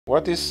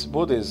What is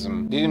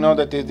Buddhism? Did you know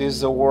that it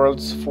is the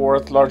world's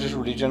fourth largest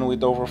religion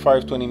with over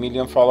 520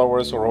 million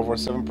followers, or over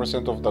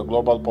 7% of the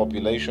global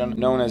population,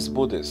 known as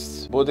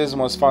Buddhists? Buddhism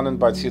was founded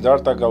by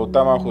Siddhartha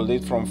Gautama, who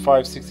lived from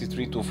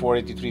 563 to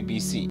 483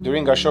 BC.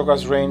 During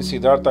Ashoka's reign,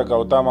 Siddhartha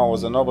Gautama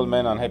was a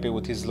nobleman unhappy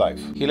with his life.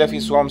 He left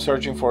his home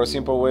searching for a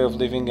simple way of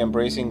living,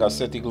 embracing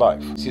ascetic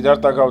life.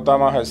 Siddhartha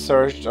Gautama has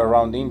searched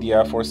around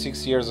India for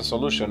 6 years a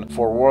solution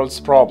for world's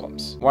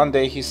problems. One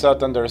day he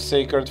sat under a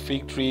sacred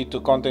fig tree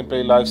to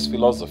contemplate life's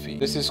philosophy.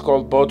 This is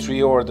called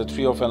Bodhi, or the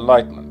Tree of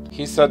Enlightenment.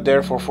 He sat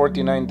there for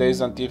 49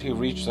 days until he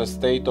reached a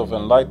state of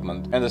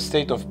enlightenment and a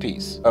state of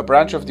peace. A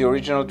branch of the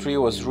original tree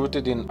was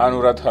rooted in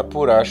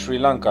Anuradhapura, Sri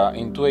Lanka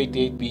in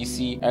 288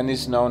 BC and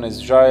is known as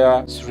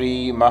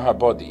Sri Maha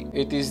Bodhi.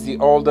 It is the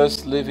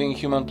oldest living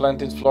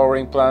human-planted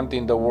flowering plant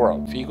in the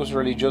world. Ficus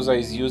religiosa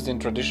is used in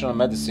traditional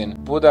medicine.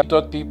 Buddha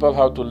taught people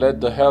how to lead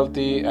the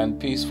healthy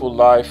and peaceful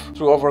life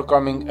through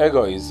overcoming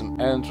egoism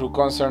and through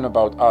concern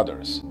about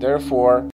others. Therefore,